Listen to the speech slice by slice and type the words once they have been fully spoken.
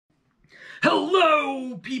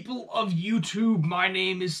Hello, people of YouTube. My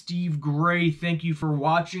name is Steve Gray. Thank you for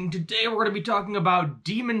watching. Today we're going to be talking about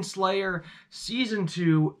Demon Slayer Season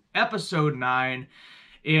 2, Episode 9.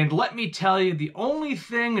 And let me tell you, the only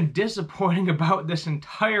thing disappointing about this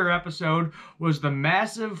entire episode was the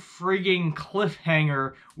massive frigging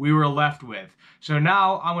cliffhanger we were left with. So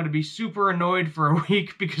now I'm going to be super annoyed for a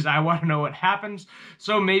week because I want to know what happens.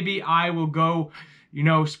 So maybe I will go,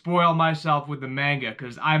 spoil myself with the manga,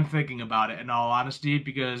 because I'm thinking about it, in all honesty,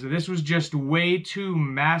 because this was just way too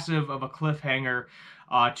massive of a cliffhanger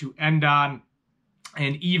to end on.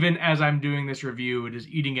 And even as I'm doing this review, it is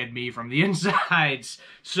eating at me from the insides.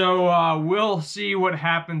 So we'll see what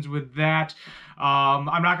happens with that.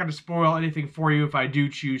 I'm not going to spoil anything for you if I do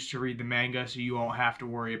choose to read the manga, so you won't have to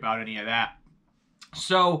worry about any of that.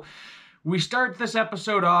 So we start this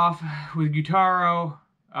episode off with Gyutaro,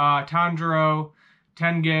 Tanjiro,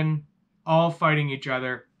 Tengen, all fighting each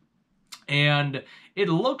other, and it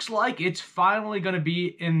looks like it's finally going to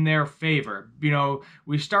be in their favor.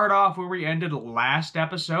 We start off where we ended last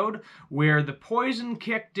episode, where the poison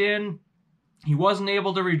kicked in. He wasn't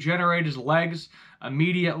able to regenerate his legs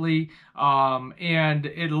immediately, and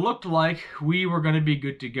it looked like we were going to be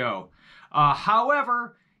good to go.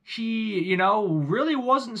 However, he, really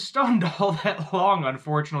wasn't stunned all that long,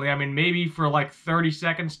 unfortunately. I mean, maybe for like 30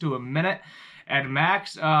 seconds to a minute at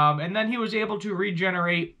max, and then he was able to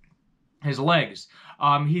regenerate his legs.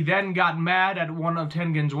 He then got mad at one of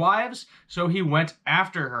Tengen's wives, so he went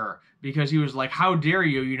after her, because he was like, how dare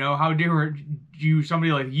you, how dare you,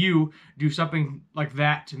 somebody like you, do something like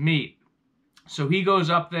that to me. So he goes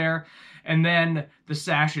up there, and then the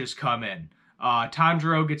sashes come in.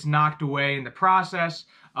 Tanjiro gets knocked away in the process,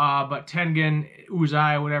 but Tengen,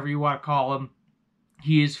 Uzai, whatever you want to call him,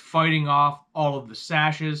 he is fighting off all of the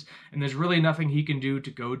sashes, and there's really nothing he can do to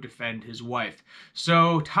go defend his wife.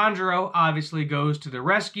 So Tanjiro obviously goes to the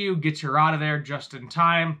rescue, gets her out of there just in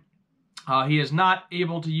time. He is not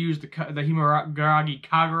able to use the Himuragi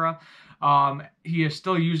Kagura. He is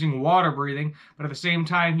still using water breathing, but at the same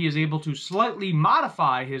time he is able to slightly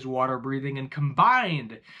modify his water breathing and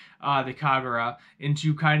combined the Kagura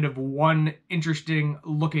into kind of one interesting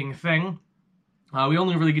looking thing. We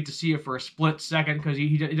only really get to see it for a split second, because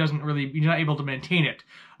he's not able to maintain it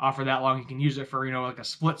for that long. He can use it for, like a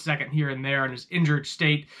split second here and there in his injured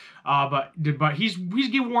state. But he's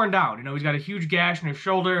getting worn down. He's got a huge gash in his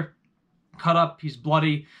shoulder, cut up, he's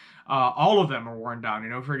bloody. All of them are worn down.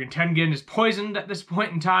 Friggin' Tengen is poisoned at this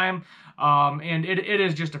point in time. And it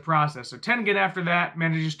is just a process. So Tengen, after that,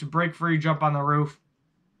 manages to break free, jump on the roof.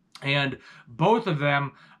 And both of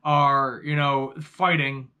them are,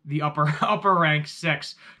 fighting the upper rank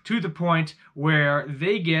 6 to the point where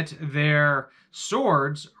they get their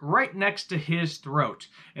swords right next to his throat.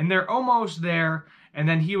 And they're almost there, and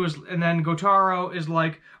then Gyutaro is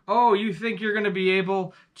like, oh, you think you're going to be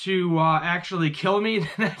able to actually kill me?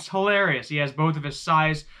 That's hilarious. He has both of his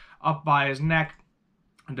sais up by his neck,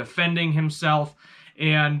 defending himself.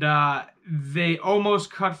 And they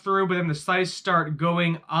almost cut through, but then the scythes start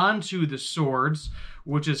going onto the swords,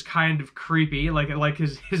 which is kind of creepy. Like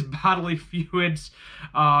his bodily fluids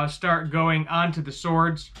start going onto the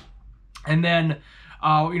swords. And then,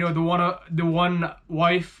 the one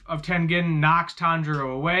wife of Tengen knocks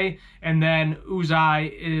Tanjiro away, and then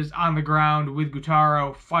Uzai is on the ground with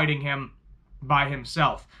Gyutaro fighting him by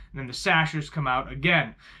himself. And then the sashes come out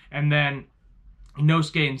again. And then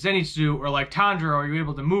Inosuke and Zenitsu are like, Tanjiro, are you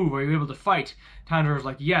able to move? Are you able to fight? Tanjiro's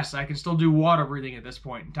like, yes, I can still do water breathing at this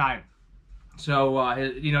point in time. So,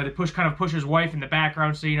 they kind of push his wife in the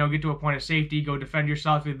background, so, get to a point of safety, go defend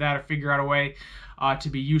yourself with that, or figure out a way to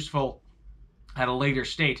be useful at a later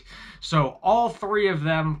state. So all three of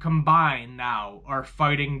them combined now are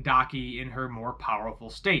fighting Daki in her more powerful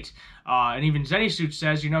state. And even Zenitsu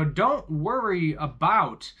says, don't worry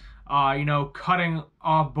about cutting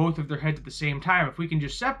off both of their heads at the same time. If we can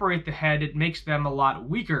just separate the head, it makes them a lot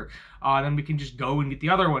weaker. Then we can just go and get the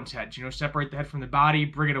other one's head. Separate the head from the body,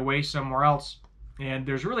 bring it away somewhere else. And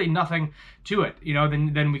there's really nothing to it.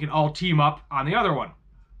 Then we can all team up on the other one.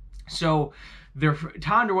 So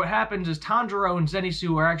what happens is Tanjiro and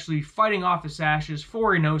Zenitsu are actually fighting off the sashes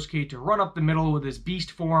for Inosuke to run up the middle with his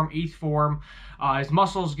beast form, 8th form. His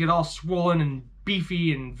muscles get all swollen and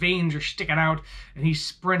beefy, and veins are sticking out, and he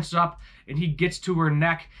sprints up and he gets to her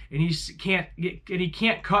neck, and he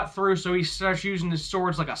can't cut through, so he starts using his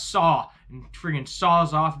swords like a saw and friggin'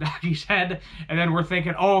 saws off Daki's head. And then we're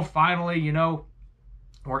thinking, oh, finally,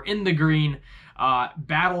 we're in the green.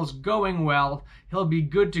 Battle's going well. He'll be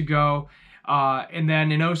good to go. And then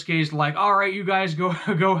Inosuke's like, all right, you guys go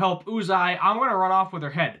help Uzai. I'm going to run off with her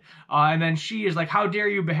head. And then she is like, how dare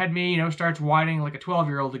you behead me? Starts whining like a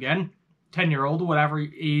 12-year-old again, 10-year-old, whatever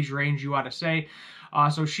age range you ought to say.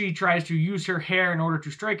 So she tries to use her hair in order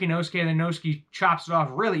to strike Inosuke, and then Inosuke chops it off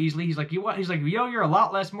really easily. He's like, you're a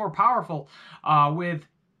lot less more powerful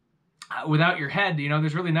without your head.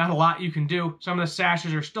 There's really not a lot you can do. Some of the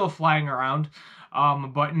sashes are still flying around,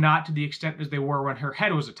 but not to the extent as they were when her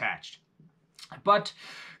head was attached. But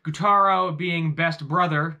Gyutaro, being best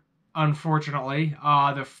brother, unfortunately,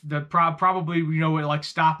 probably what like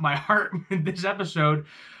stopped my heart in this episode,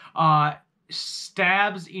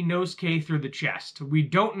 stabs Inosuke through the chest. We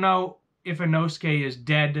don't know if Inosuke is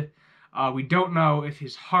dead. We don't know if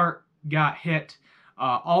his heart got hit.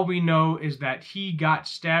 All we know is that he got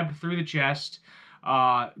stabbed through the chest.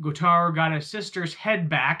 Gyutaro got his sister's head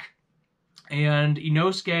back, and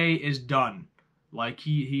Inosuke is done. Like,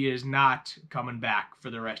 he is not coming back for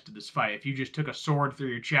the rest of this fight. If you just took a sword through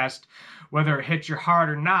your chest, whether it hits your heart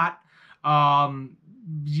or not,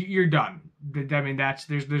 you're done. I mean,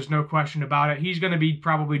 there's no question about it. He's going to be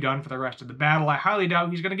probably done for the rest of the battle. I highly doubt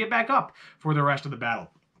he's going to get back up for the rest of the battle.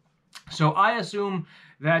 So I assume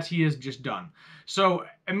that he is just done. So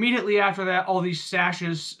immediately after that, all these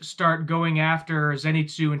sashes start going after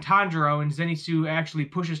Zenitsu and Tanjiro, and Zenitsu actually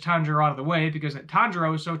pushes Tanjiro out of the way because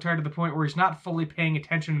Tanjiro is so tired to the point where he's not fully paying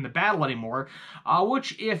attention in the battle anymore,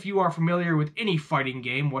 which, if you are familiar with any fighting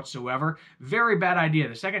game whatsoever, very bad idea.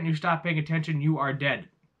 The second you stop paying attention, you are dead.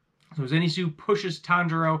 So Zenitsu pushes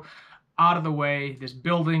Tanjiro out of the way. This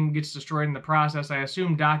building gets destroyed in the process. I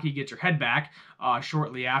assume Daki gets her head back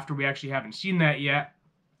shortly after. We actually haven't seen that yet.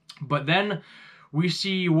 But then we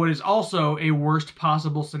see what is also a worst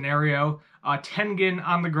possible scenario. Tengen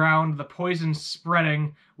on the ground, the poison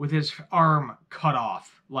spreading, with his arm cut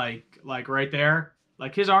off. Like right there.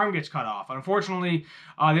 Like, his arm gets cut off. Unfortunately,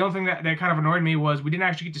 the only thing that kind of annoyed me was we didn't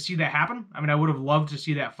actually get to see that happen. I mean, I would have loved to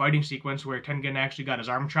see that fighting sequence where Tengen actually got his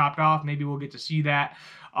arm chopped off. Maybe we'll get to see that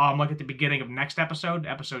like at the beginning of next episode,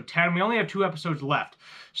 episode 10. We only have 2 episodes left.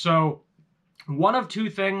 So one of 2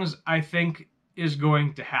 things I think is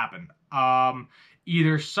going to happen.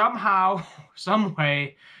 Either somehow, some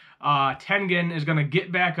way, Tengen is going to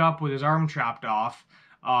get back up with his arm chopped off,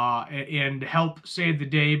 and help save the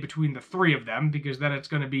day between the 3 of them, because then it's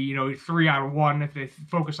going to be, 3 on 1. If they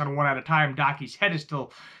focus on 1 at a time, Daki's head is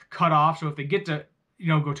still cut off. So if they get to,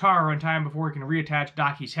 Gyutaro in time before he can reattach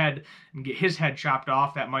Daki's head and get his head chopped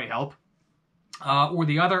off, that might help. Or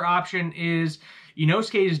the other option is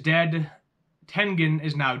Inosuke is dead, Tengen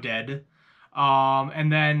is now dead.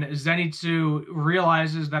 And then Zenitsu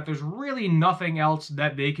realizes that there's really nothing else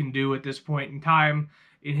that they can do at this point in time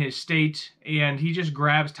in his state, and he just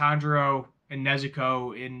grabs Tanjiro and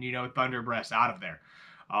Nezuko in, Thunder Breast out of there.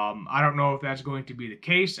 I don't know if that's going to be the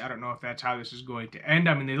case. I don't know if that's how this is going to end.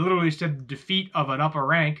 I mean, they literally said defeat of an upper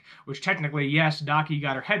rank, which technically, yes, Daki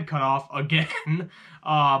got her head cut off again,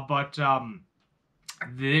 but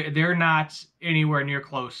they're not anywhere near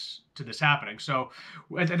close to this happening. So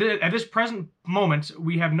at this present moment,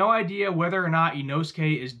 we have no idea whether or not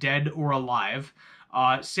Inosuke is dead or alive.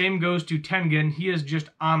 Same goes to Tengen. He is just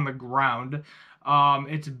on the ground.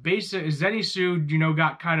 It's basic. Zenitsu,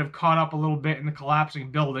 got kind of caught up a little bit in the collapsing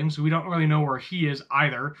building, so we don't really know where he is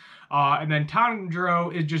either. And then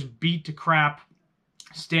Tanjiro is just beat to crap,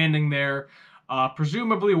 standing there,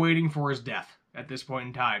 presumably waiting for his death at this point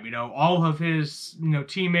in time. All of his,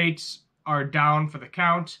 teammates are down for the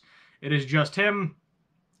count. It is just him,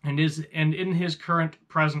 and in his current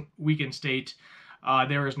present weakened state,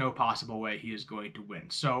 there is no possible way he is going to win.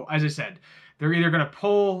 So, as I said, they're either going to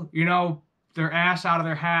pull, their ass out of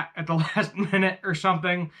their hat at the last minute or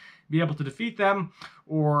something, be able to defeat them,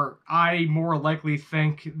 or I more likely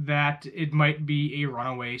think that it might be a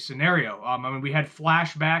runaway scenario. I mean, we had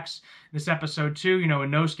flashbacks this episode too,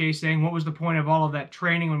 Inosuke saying, what was the point of all of that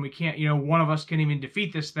training when we can't, one of us can't even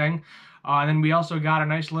defeat this thing? And then we also got a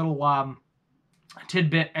nice little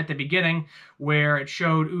tidbit at the beginning where it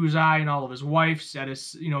showed Uzai and all of his wives at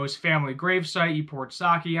his, his family gravesite. He poured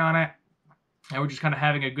sake on it, and we're just kind of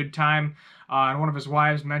having a good time. And one of his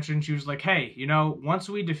wives mentioned, she was like, hey, once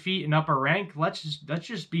we defeat an upper rank, let's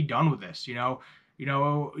just be done with this,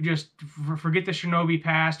 just forget the shinobi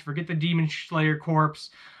past, forget the demon slayer corpse.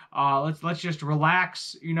 Let's just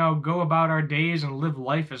relax, go about our days and live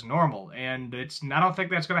life as normal. And I don't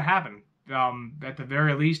think that's going to happen. At the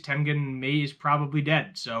very least, Tengen is probably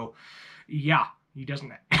dead. So, yeah, He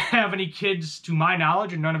doesn't have any kids to my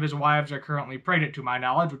knowledge, and none of his wives are currently pregnant to my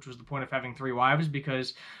knowledge, which was the point of having 3 wives,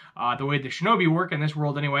 because the way the shinobi work in this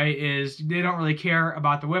world anyway is they don't really care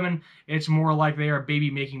about the women. It's more like they are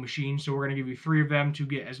baby-making machines, so we're going to give you 3 of them to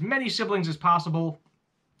get as many siblings as possible.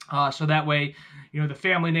 So that way, the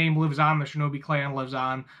family name lives on, the shinobi clan lives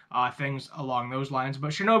on, things along those lines.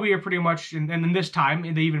 But shinobi are pretty much, and in this time,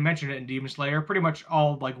 and they even mentioned it in Demon Slayer, pretty much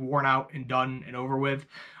all like worn out and done and over with.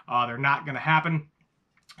 They're not going to happen.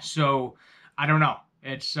 So I don't know.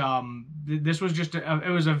 It's this was just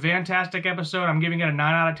it was a fantastic episode. I'm giving it a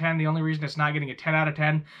 9 out of 10. The only reason it's not getting a 10 out of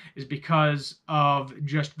 10 is because of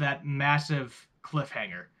just that massive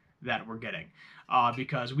cliffhanger that we're getting.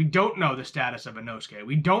 Because we don't know the status of Inosuke.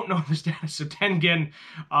 We don't know the status of Tengen.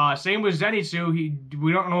 Same with Zenitsu.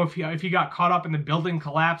 We don't know if he got caught up in the building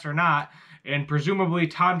collapse or not. And presumably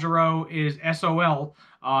Tanjiro is SOL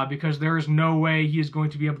because there is no way he is going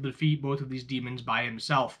to be able to defeat both of these demons by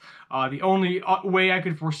himself. The only way I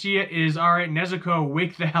could foresee it is, all right, Nezuko,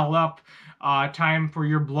 wake the hell up. Time for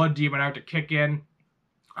your blood demon out to kick in.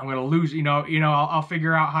 I'm going to lose, I'll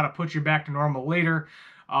figure out how to put you back to normal later.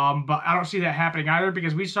 But I don't see that happening either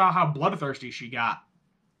because we saw how bloodthirsty she got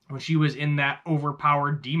when she was in that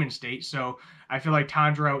overpowered demon state. So I feel like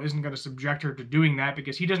Tanjiro isn't going to subject her to doing that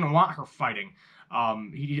because he doesn't want her fighting.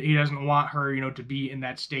 He doesn't want her, to be in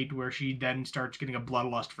that state where she then starts getting a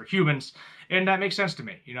bloodlust for humans. And that makes sense to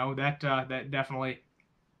me. That definitely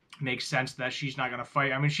makes sense that she's not going to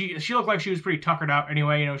fight. I mean, she looked like she was pretty tuckered out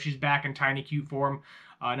anyway. She's back in tiny cute form.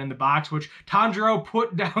 And in the box, which Tanjiro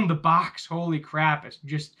put down the box. Holy crap. It's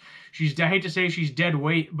just, I hate to say she's dead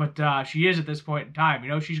weight, but she is at this point in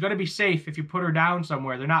time. She's going to be safe if you put her down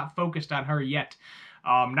somewhere. They're not focused on her yet.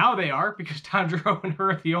 Now they are, because Tanjiro and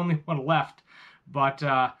her are the only one left. But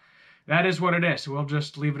that is what it is. We'll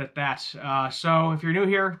just leave it at that. So if you're new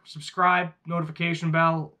here, subscribe, notification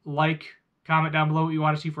bell, like, comment down below what you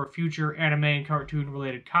want to see for future anime and cartoon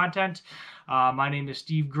related content. My name is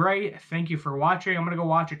Steve Gray. Thank you for watching. I'm going to go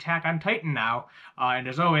watch Attack on Titan now. And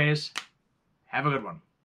as always, have a good one.